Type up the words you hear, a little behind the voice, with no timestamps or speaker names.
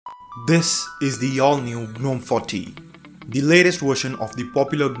This is the all-new GNOME 40. The latest version of the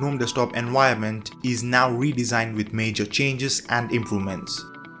popular GNOME desktop environment is now redesigned with major changes and improvements.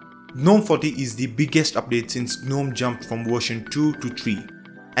 GNOME 40 is the biggest update since GNOME jumped from version 2 to 3.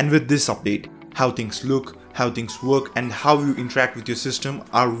 And with this update, how things look, how things work, and how you interact with your system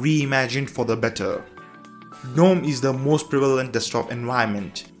are reimagined for the better. GNOME is the most prevalent desktop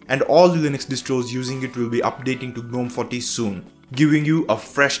environment, and all the Linux distros using it will be updating to GNOME 40 soon, giving you a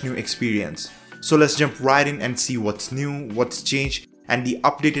fresh new experience. So let's jump right in and see what's new, what's changed, and the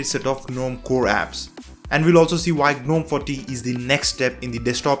updated set of GNOME core apps. And we'll also see why GNOME 40 is the next step in the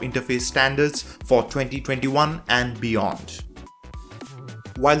desktop interface standards for 2021 and beyond.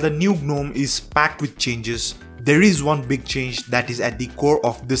 While the new GNOME is packed with changes, there is one big change that is at the core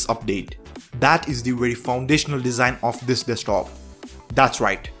of this update. That is the very foundational design of this desktop. That's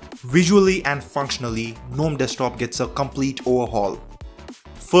right, visually and functionally, GNOME desktop gets a complete overhaul.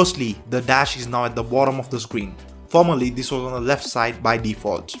 Firstly, the dash is now at the bottom of the screen. Formerly, this was on the left side by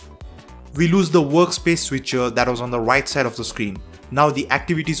default. We lose the workspace switcher that was on the right side of the screen. Now the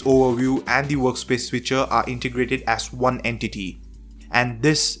activities overview and the workspace switcher are integrated as one entity. And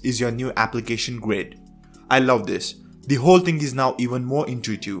this is your new application grid. I love this. The whole thing is now even more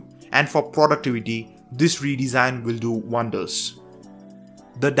intuitive, and for productivity, this redesign will do wonders.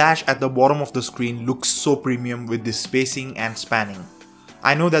 The dash at the bottom of the screen looks so premium with this spacing and spanning.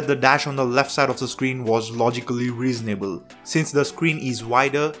 I know that the dash on the left side of the screen was logically reasonable, since the screen is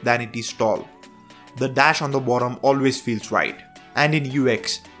wider than it is tall. The dash on the bottom always feels right. And in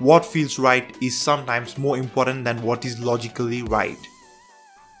UX, what feels right is sometimes more important than what is logically right.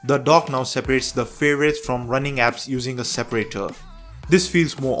 The dock now separates the favorites from running apps using a separator. This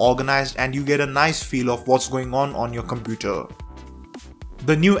feels more organized and you get a nice feel of what's going on your computer.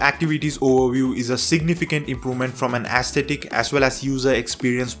 The new activities overview is a significant improvement from an aesthetic as well as user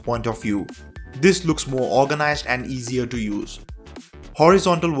experience point of view. This looks more organized and easier to use.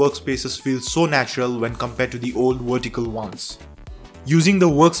 Horizontal workspaces feel so natural when compared to the old vertical ones. Using the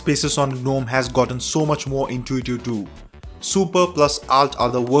workspaces on GNOME has gotten so much more intuitive too. Super plus Alt are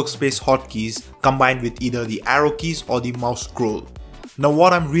the workspace hotkeys combined with either the arrow keys or the mouse scroll. Now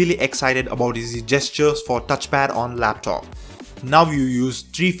what I'm really excited about is the gestures for touchpad on laptop. Now you use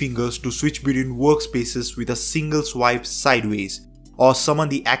 3 fingers to switch between workspaces with a single swipe sideways, or summon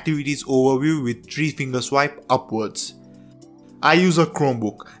the activities overview with 3 finger swipe upwards. I use a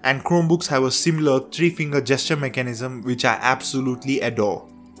Chromebook, and Chromebooks have a similar 3 finger gesture mechanism which I absolutely adore.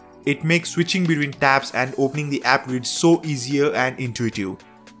 It makes switching between tabs and opening the app grid so easier and intuitive.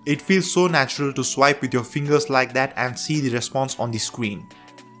 It feels so natural to swipe with your fingers like that and see the response on the screen.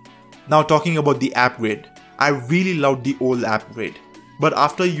 Now talking about the app grid. I really loved the old app grid, but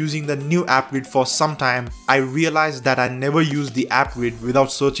after using the new app grid for some time, I realized that I never used the app grid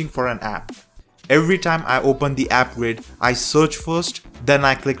without searching for an app. Every time I opened the app grid, I searched first, then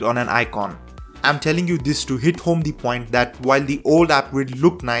I clicked on an icon. I'm telling you this to hit home the point that while the old app grid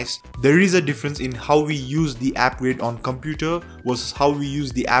looked nice, there is a difference in how we use the app grid on computer versus how we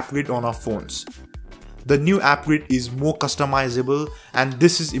use the app grid on our phones. The new app grid is more customizable, and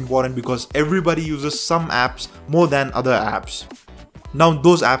this is important because everybody uses some apps more than other apps. Now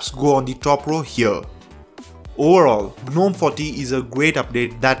those apps go on the top row here. Overall, GNOME 40 is a great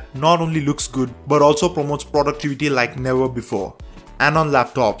update that not only looks good but also promotes productivity like never before. And on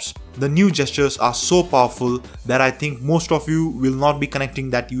laptops, the new gestures are so powerful that I think most of you will not be connecting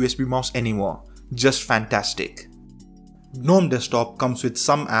that USB mouse anymore. Just fantastic. GNOME Desktop comes with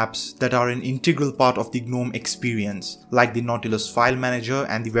some apps that are an integral part of the GNOME experience, like the Nautilus File Manager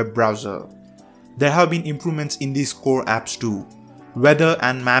and the web browser. There have been improvements in these core apps too. Weather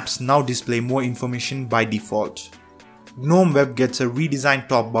and maps now display more information by default. GNOME Web gets a redesigned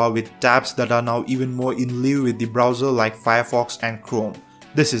top bar with tabs that are now even more in lieu with the browser like Firefox and Chrome.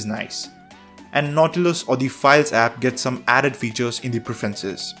 This is nice. And Nautilus or the Files app gets some added features in the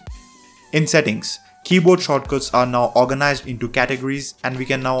preferences. In settings, keyboard shortcuts are now organized into categories, and we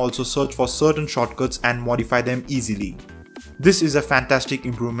can now also search for certain shortcuts and modify them easily. This is a fantastic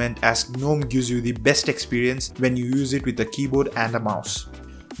improvement as GNOME gives you the best experience when you use it with a keyboard and a mouse.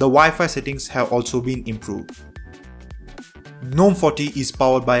 The Wi-Fi settings have also been improved. GNOME 40 is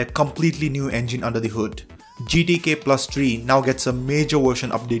powered by a completely new engine under the hood. GTK Plus 3 now gets a major version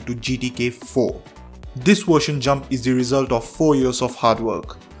update to GTK 4. This version jump is the result of 4 years of hard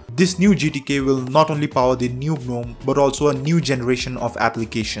work. This new GTK will not only power the new GNOME but also a new generation of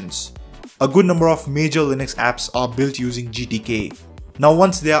applications. A good number of major Linux apps are built using GTK. Now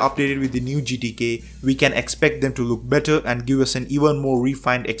once they are updated with the new GTK, we can expect them to look better and give us an even more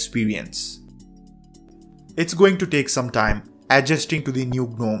refined experience. It's going to take some time, adjusting to the new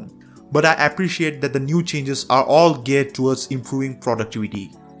GNOME. but I appreciate that the new changes are all geared towards improving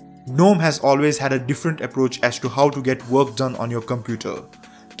productivity. GNOME has always had a different approach as to how to get work done on your computer.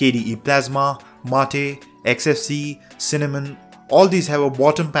 KDE Plasma, Mate, XFC, Cinnamon, all these have a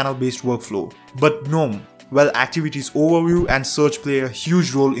bottom panel based workflow. But GNOME, well, Activities Overview and Search play a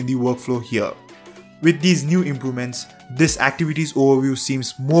huge role in the workflow here. With these new improvements, this Activities Overview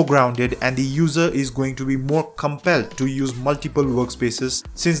seems more grounded and the user is going to be more compelled to use multiple workspaces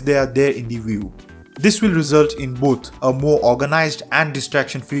since they are there in the view. This will result in both a more organized and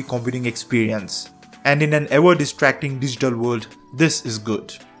distraction-free computing experience. And in an ever-distracting digital world, this is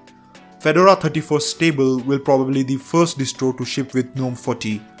good. Fedora 34 Stable will probably be the first distro to ship with GNOME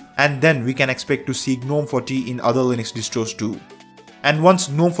 40, and then we can expect to see GNOME 40 in other Linux distros too. And once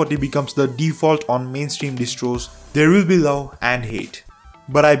GNOME 40 becomes the default on mainstream distros, there will be love and hate.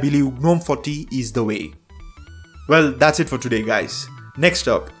 But I believe GNOME 40 is the way. Well, that's it for today guys. Next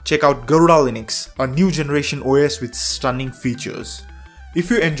up, check out Garuda Linux, a new generation OS with stunning features. If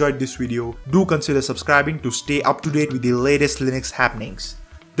you enjoyed this video, do consider subscribing to stay up to date with the latest Linux happenings.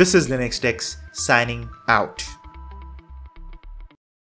 This is Linux Techs signing out.